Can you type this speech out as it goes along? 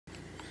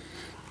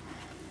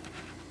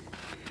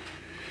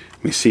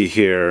Let me see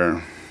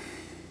here.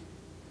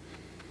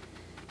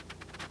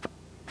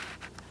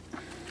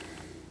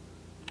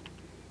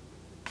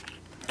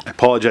 I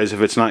apologize if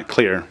it's not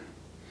clear.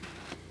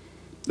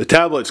 The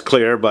tablet's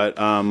clear, but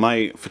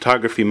my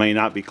photography may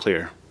not be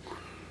clear.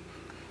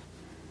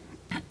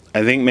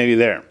 I think maybe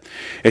there.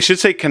 It should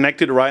say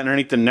connected right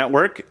underneath the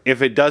network.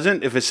 If it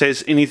doesn't, if it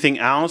says anything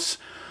else,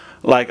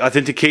 like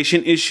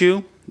authentication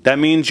issue, that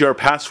means your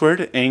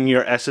password and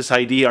your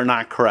SSID are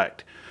not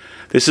correct.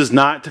 This is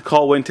not to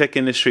call Wintech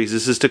Industries.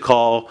 This is to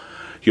call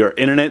your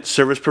internet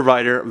service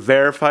provider,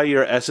 verify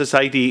your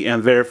SSID,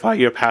 and verify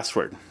your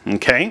password.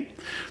 Okay?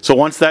 So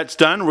once that's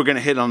done, we're going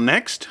to hit on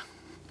next.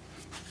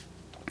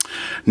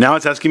 Now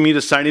it's asking me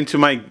to sign into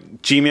my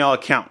Gmail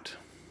account.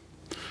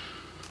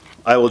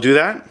 I will do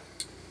that.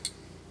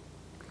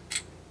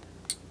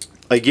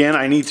 Again,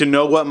 I need to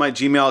know what my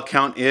Gmail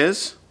account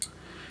is.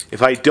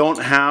 If I don't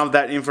have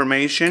that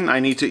information,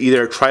 I need to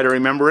either try to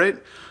remember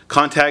it,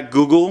 contact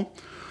Google,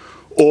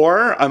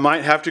 or I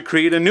might have to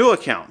create a new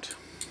account.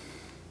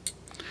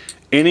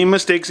 Any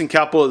mistakes in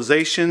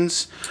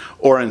capitalizations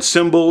or in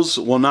symbols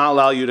will not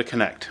allow you to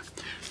connect.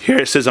 Here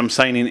it says I'm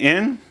signing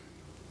in.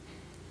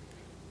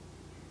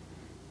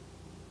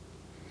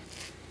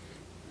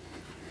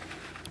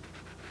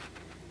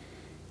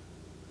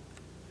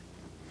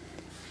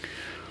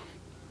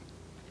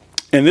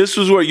 And this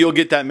is where you'll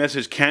get that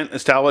message, can't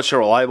establish a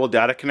reliable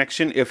data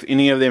connection if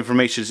any of the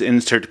information is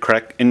inserted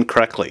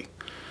incorrectly.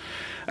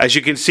 As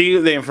you can see,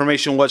 the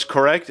information was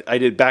correct. I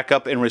did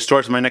backup and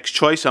restore to my next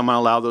choice. I'm going to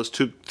allow those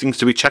two things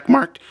to be check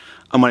marked.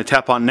 I'm going to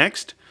tap on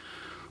next.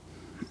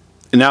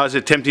 And now it's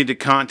attempting to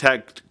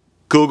contact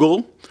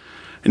Google.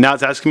 And now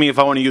it's asking me if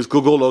I want to use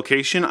Google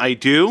location. I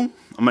do.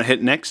 I'm going to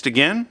hit next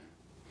again.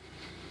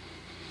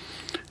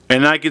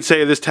 And I can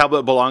say this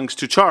tablet belongs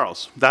to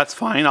Charles. That's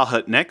fine. I'll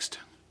hit next.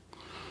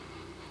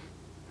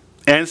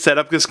 And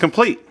setup is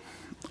complete.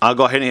 I'll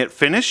go ahead and hit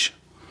finish.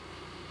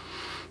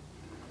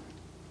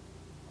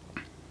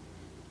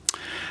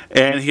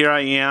 And here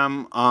I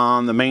am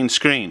on the main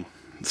screen.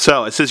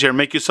 So it says here,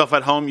 make yourself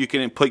at home. You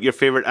can put your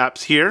favorite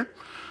apps here.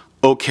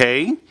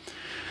 Okay.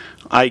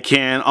 I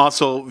can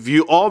also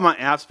view all my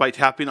apps by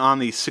tapping on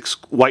the 6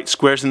 white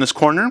squares in this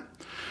corner.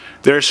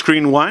 There's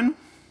screen 1.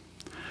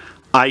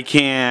 I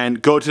can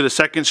go to the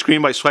second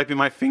screen by swiping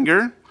my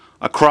finger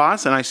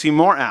across, and I see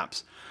more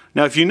apps.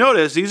 Now if you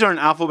notice, these are in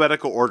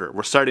alphabetical order.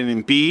 We're starting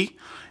in B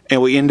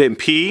and we end in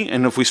P,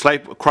 and if we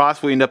swipe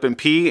across we end up in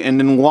P and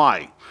then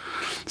Y.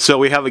 So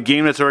we have a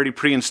game that's already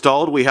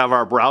pre-installed. We have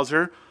our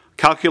browser,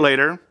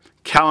 calculator,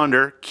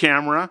 calendar,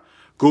 camera,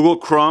 Google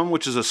Chrome,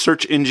 which is a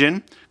search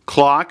engine,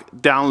 clock,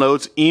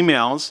 downloads,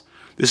 emails.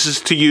 This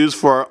is to use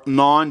for a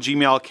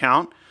non-Gmail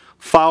account.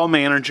 File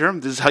manager,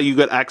 this is how you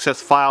get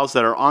access files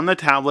that are on the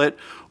tablet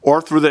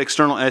or through the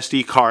external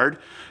SD card.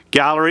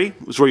 Gallery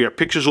is where your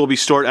pictures will be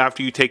stored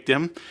after you take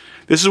them.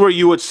 This is where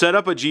you would set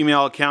up a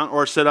Gmail account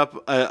or set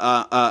up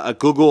a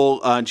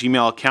Google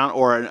Gmail account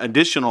or an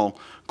additional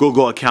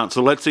Google account.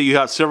 So let's say you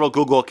have several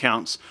Google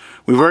accounts.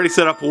 We've already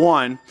set up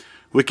one.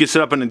 We can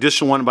set up an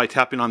additional one by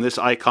tapping on this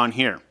icon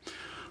here.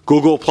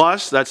 Google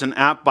Plus, that's an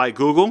app by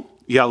Google.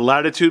 You have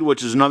Latitude,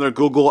 which is another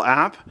Google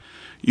app.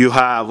 You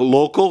have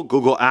Local,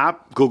 Google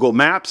App, Google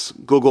Maps,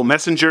 Google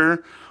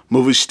Messenger,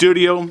 Movie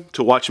Studio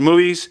to watch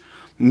movies,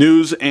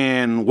 News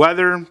and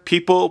Weather,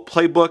 People,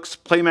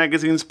 Playbooks, Play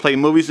Magazines, Play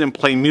Movies, and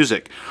Play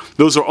Music.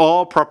 Those are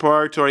all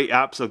proprietary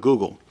apps of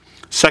Google.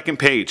 Second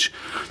page,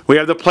 we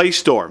have the Play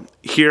Store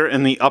here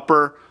in the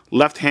upper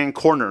left-hand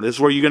corner. This is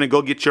where you're going to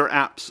go get your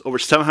apps. Over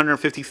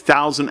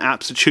 750,000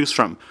 apps to choose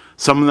from.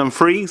 Some of them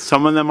free,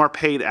 some of them are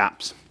paid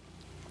apps.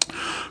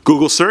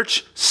 Google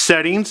Search,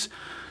 Settings,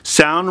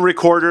 Sound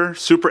Recorder,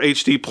 Super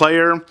HD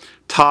Player,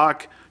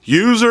 Talk,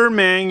 User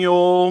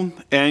Manual,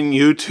 and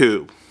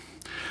YouTube.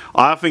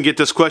 I often get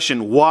this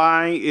question,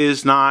 why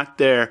is not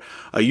there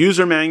a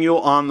user manual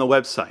on the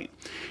website?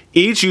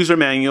 Each user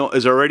manual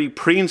is already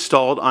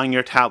pre-installed on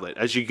your tablet.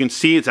 As you can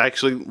see, it's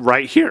actually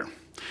right here.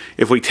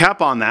 If we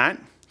tap on that,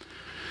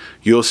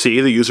 you'll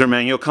see the user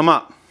manual come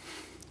up.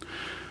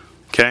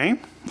 Okay?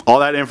 All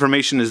that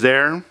information is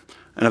there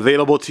and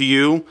available to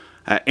you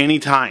at any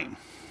time.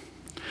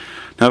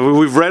 Now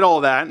we've read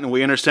all that and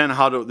we understand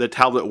how the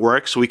tablet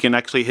works. We can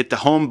actually hit the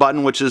home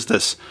button, which is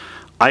this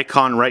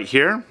icon right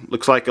here.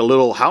 Looks like a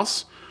little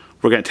house.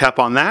 We're going to tap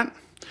on that.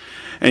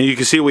 And you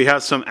can see we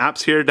have some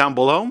apps here down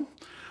below.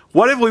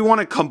 What if we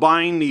want to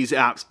combine these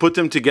apps, put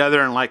them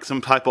together in like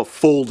some type of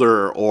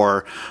folder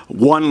or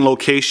one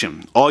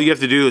location? All you have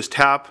to do is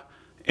tap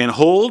and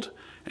hold,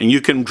 and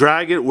you can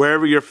drag it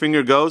wherever your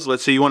finger goes.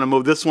 Let's say you want to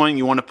move this one,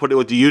 you want to put it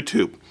with the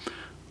YouTube.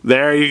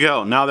 There you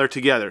go. Now they're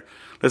together.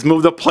 Let's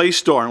move the Play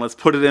Store and let's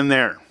put it in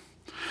there.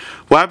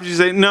 What happens if you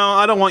say, no,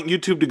 I don't want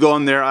YouTube to go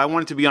in there. I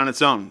want it to be on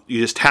its own. You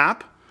just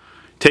tap,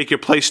 take your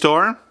Play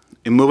Store,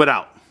 and move it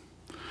out.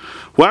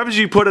 What happens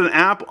if you put an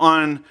app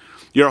on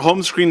your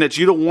home screen that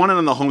you don't want it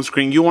on the home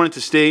screen? You want it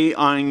to stay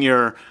on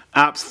your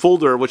apps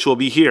folder, which will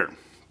be here.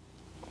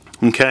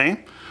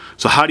 Okay?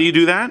 So how do you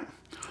do that?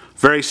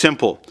 Very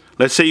simple.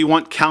 Let's say you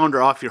want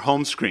calendar off your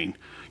home screen.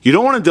 You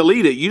don't want to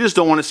delete it, you just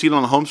don't want to see it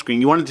on the home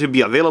screen. You want it to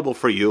be available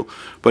for you,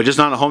 but just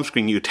not on the home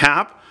screen. You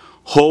tap,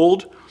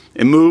 hold,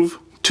 and move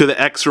to the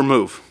X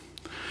remove.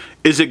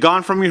 Is it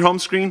gone from your home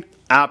screen?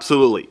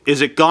 Absolutely.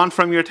 Is it gone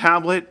from your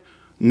tablet?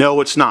 No,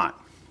 it's not.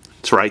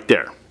 It's right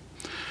there.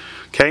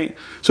 Okay,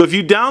 so if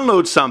you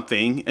download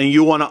something and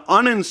you want to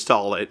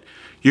uninstall it,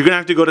 you're going to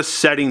have to go to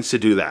settings to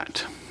do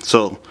that.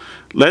 So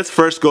let's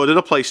first go to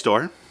the Play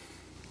Store,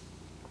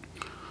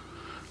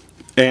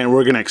 and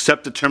we're going to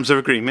accept the terms of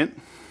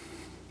agreement.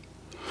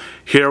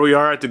 Here we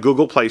are at the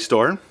Google Play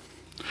Store.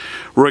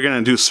 We're going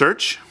to do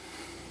search,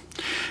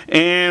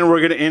 and we're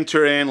going to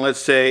enter in, let's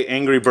say,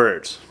 Angry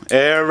Birds.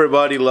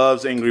 Everybody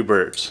loves Angry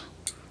Birds,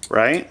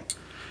 right?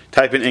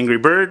 Type in Angry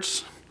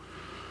Birds,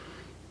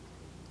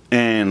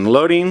 and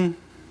loading.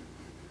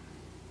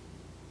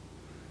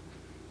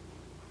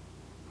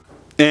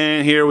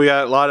 And here we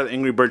got a lot of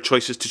Angry Bird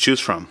choices to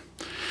choose from.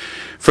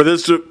 For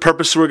this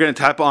purpose, we're going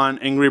to tap on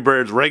Angry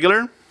Birds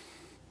Regular.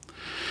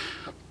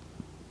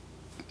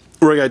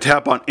 We're going to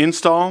tap on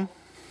Install.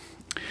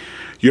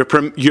 You're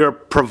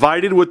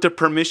provided with the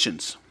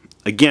permissions.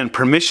 Again,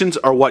 permissions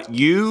are what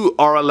you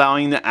are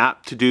allowing the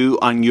app to do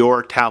on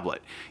your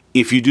tablet.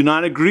 If you do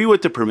not agree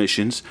with the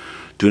permissions,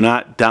 do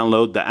not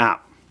download the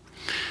app.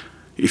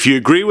 If you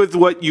agree with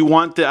what you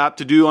want the app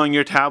to do on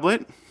your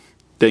tablet,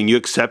 then you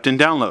accept and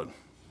download.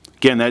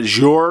 Again, that is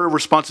your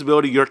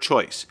responsibility, your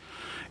choice.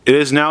 It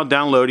is now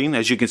downloading.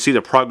 As you can see,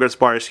 the progress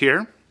bar is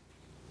here.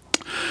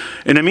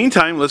 In the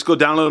meantime, let's go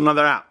download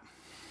another app.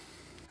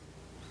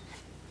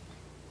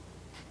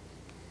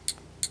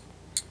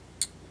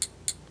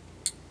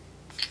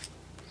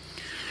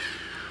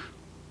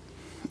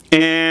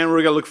 And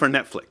we're going to look for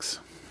Netflix.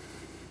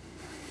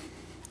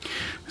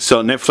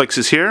 So Netflix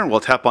is here.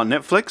 We'll tap on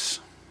Netflix.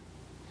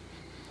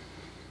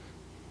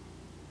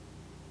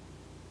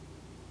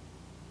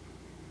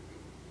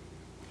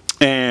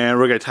 And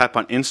we're going to tap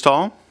on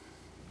Install.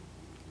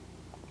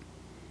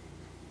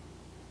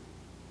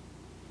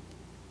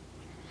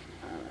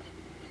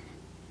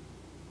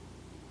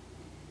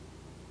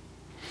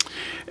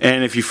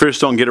 And if you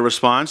first don't get a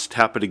response,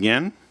 tap it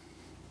again.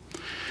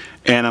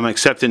 And I'm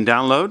accepting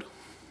download.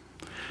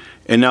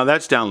 And now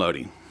that's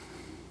downloading.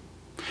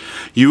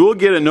 You will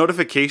get a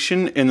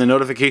notification in the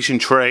notification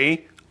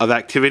tray of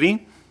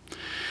activity.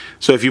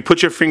 So if you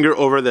put your finger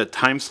over the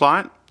time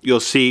slot,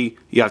 you'll see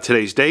you have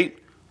today's date,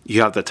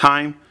 you have the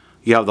time,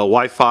 you have the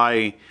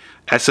Wi-Fi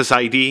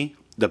SSID,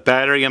 the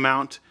battery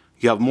amount,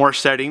 you have more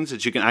settings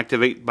that you can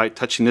activate by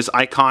touching this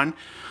icon.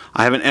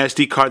 I have an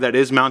SD card that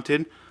is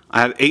mounted.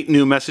 I have 8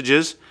 new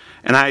messages,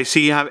 and I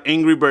see you have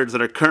Angry Birds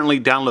that are currently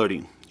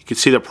downloading. You can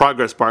see the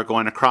progress bar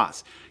going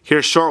across.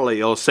 Here shortly,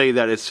 it'll say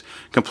that it's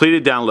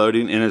completed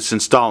downloading and it's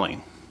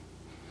installing.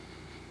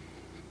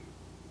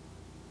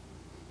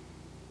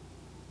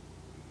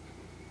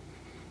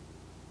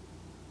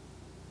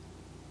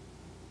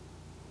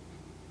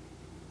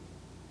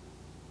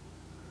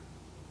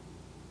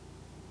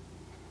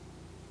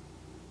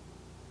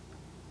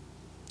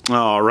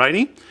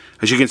 Alrighty,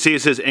 as you can see,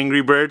 it says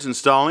Angry Birds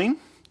installing.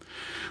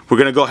 We're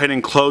going to go ahead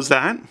and close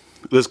that.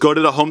 Let's go to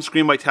the home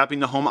screen by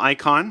tapping the home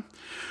icon.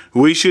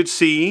 We should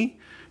see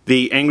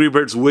the Angry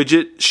Birds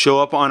widget show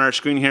up on our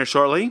screen here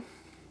shortly.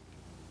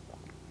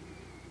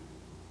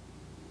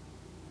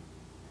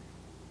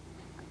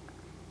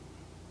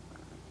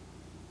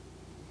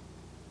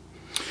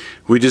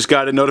 We just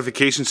got a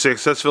notification,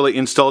 successfully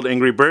installed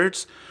Angry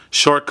Birds,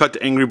 shortcut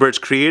to Angry Birds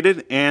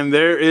created, and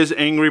there is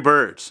Angry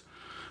Birds.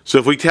 So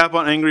if we tap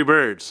on Angry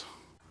Birds,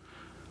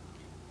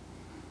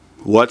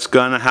 what's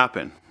gonna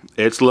happen?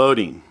 It's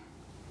loading.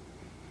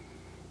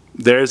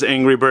 There's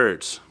Angry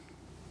Birds.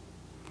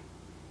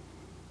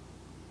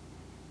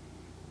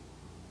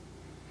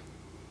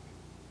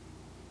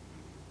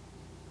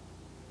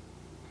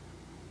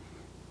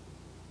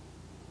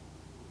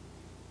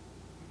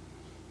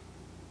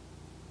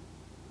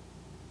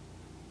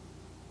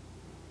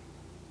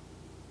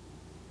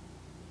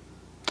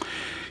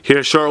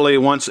 Here shortly,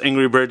 once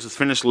Angry Birds is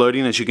finished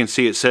loading, as you can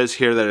see, it says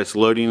here that it's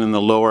loading in the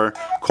lower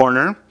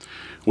corner.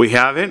 We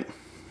have it,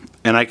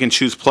 and I can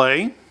choose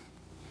play.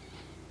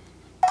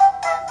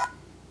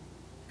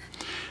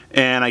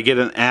 And I get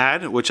an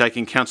ad, which I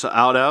can cancel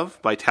out of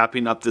by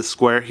tapping up this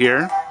square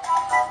here.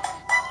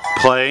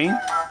 Play.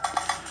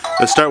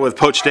 Let's start with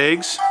poached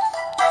eggs.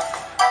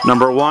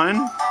 Number 1.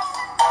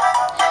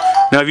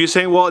 Now if you're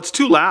saying, well, it's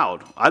too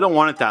loud. I don't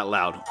want it that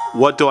loud.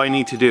 What do I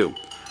need to do?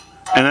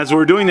 And as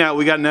we're doing that,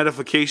 we got a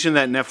notification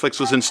that Netflix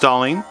was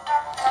installing.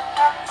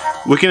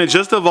 We can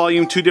adjust the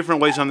volume 2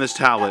 different ways on this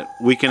tablet.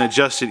 We can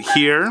adjust it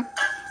here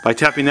by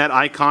tapping that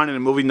icon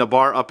and moving the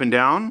bar up and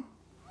down.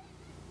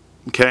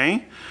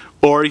 Okay?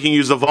 Or you can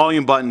use the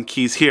volume button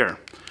keys here.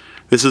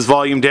 This is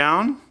volume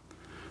down.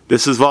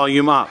 This is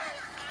volume up.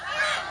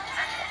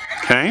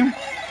 Okay?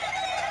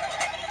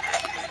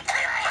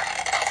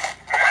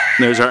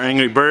 There's our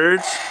Angry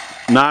Birds.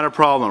 Not a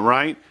problem,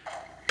 right?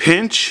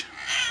 Pinch.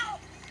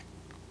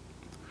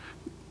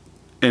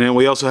 And then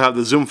we also have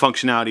the zoom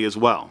functionality as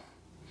well.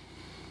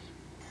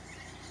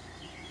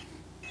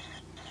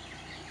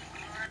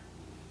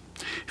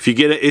 If you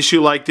get an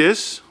issue like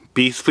this,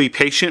 be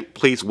patient,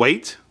 please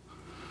wait.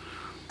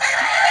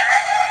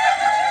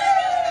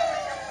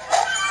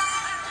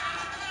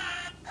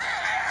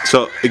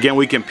 So again,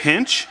 we can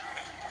pinch,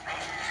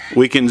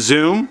 we can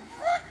zoom,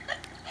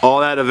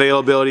 all that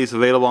availability is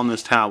available on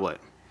this tablet.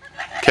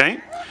 Okay,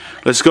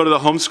 let's go to the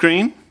home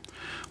screen.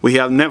 We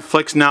have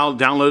Netflix now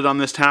downloaded on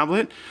this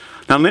tablet.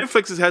 Now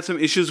Netflix has had some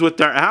issues with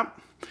their app.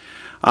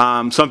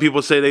 Some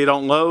people say they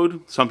don't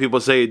load, some people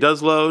say it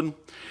does load.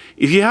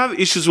 If you have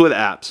issues with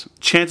apps,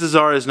 chances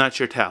are it's not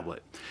your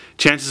tablet.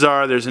 Chances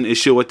are there's an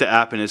issue with the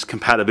app and its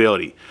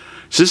compatibility.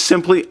 Just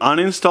simply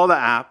uninstall the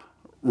app,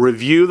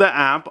 review the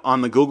app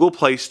on the Google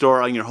Play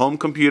Store on your home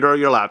computer or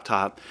your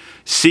laptop,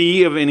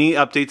 see if any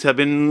updates have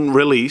been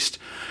released,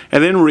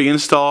 and then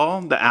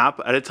reinstall the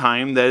app at a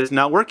time that is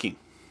not working.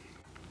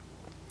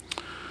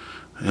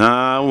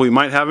 We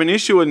might have an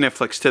issue with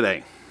Netflix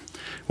today.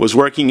 It was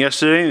working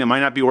yesterday and it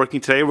might not be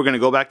working today. We're going to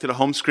go back to the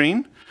home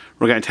screen.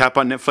 We're going to tap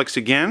on Netflix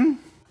again.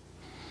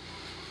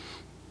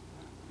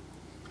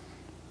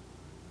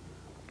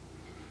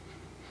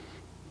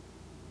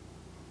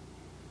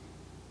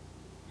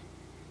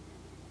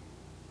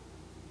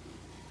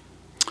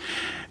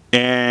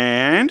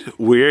 And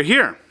we're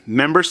here.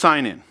 Member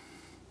sign in.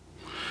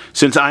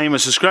 Since I am a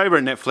subscriber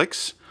at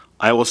Netflix,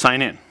 I will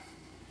sign in.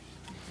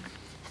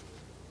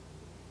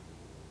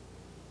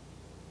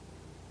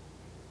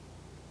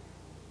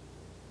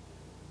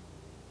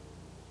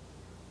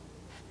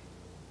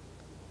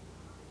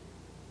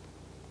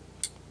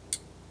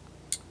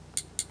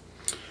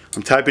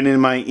 I'm typing in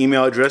my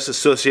email address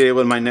associated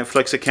with my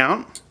Netflix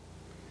account.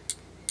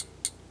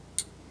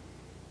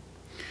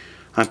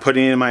 I'm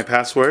putting in my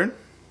password.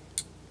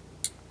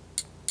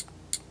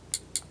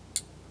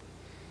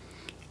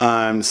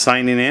 I'm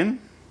signing in.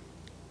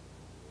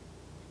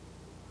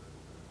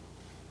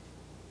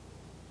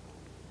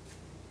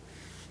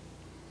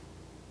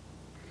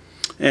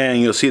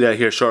 And you'll see that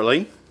here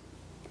shortly.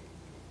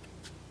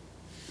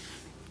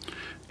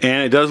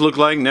 And it does look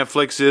like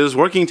Netflix is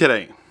working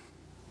today.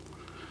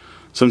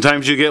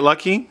 Sometimes you get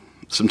lucky,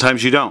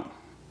 sometimes you don't.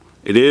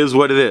 It is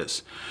what it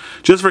is.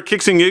 Just for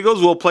kicks and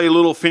giggles, we'll play a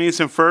little Phineas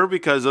and Ferb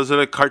because those are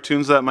the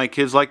cartoons that my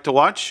kids like to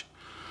watch.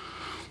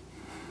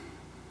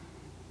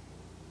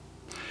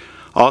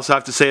 I also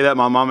have to say that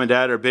my mom and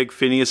dad are big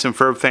Phineas and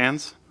Ferb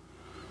fans.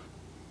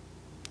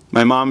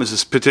 My mom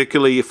is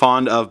particularly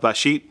fond of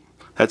Bashit.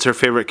 That's her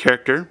favorite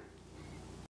character.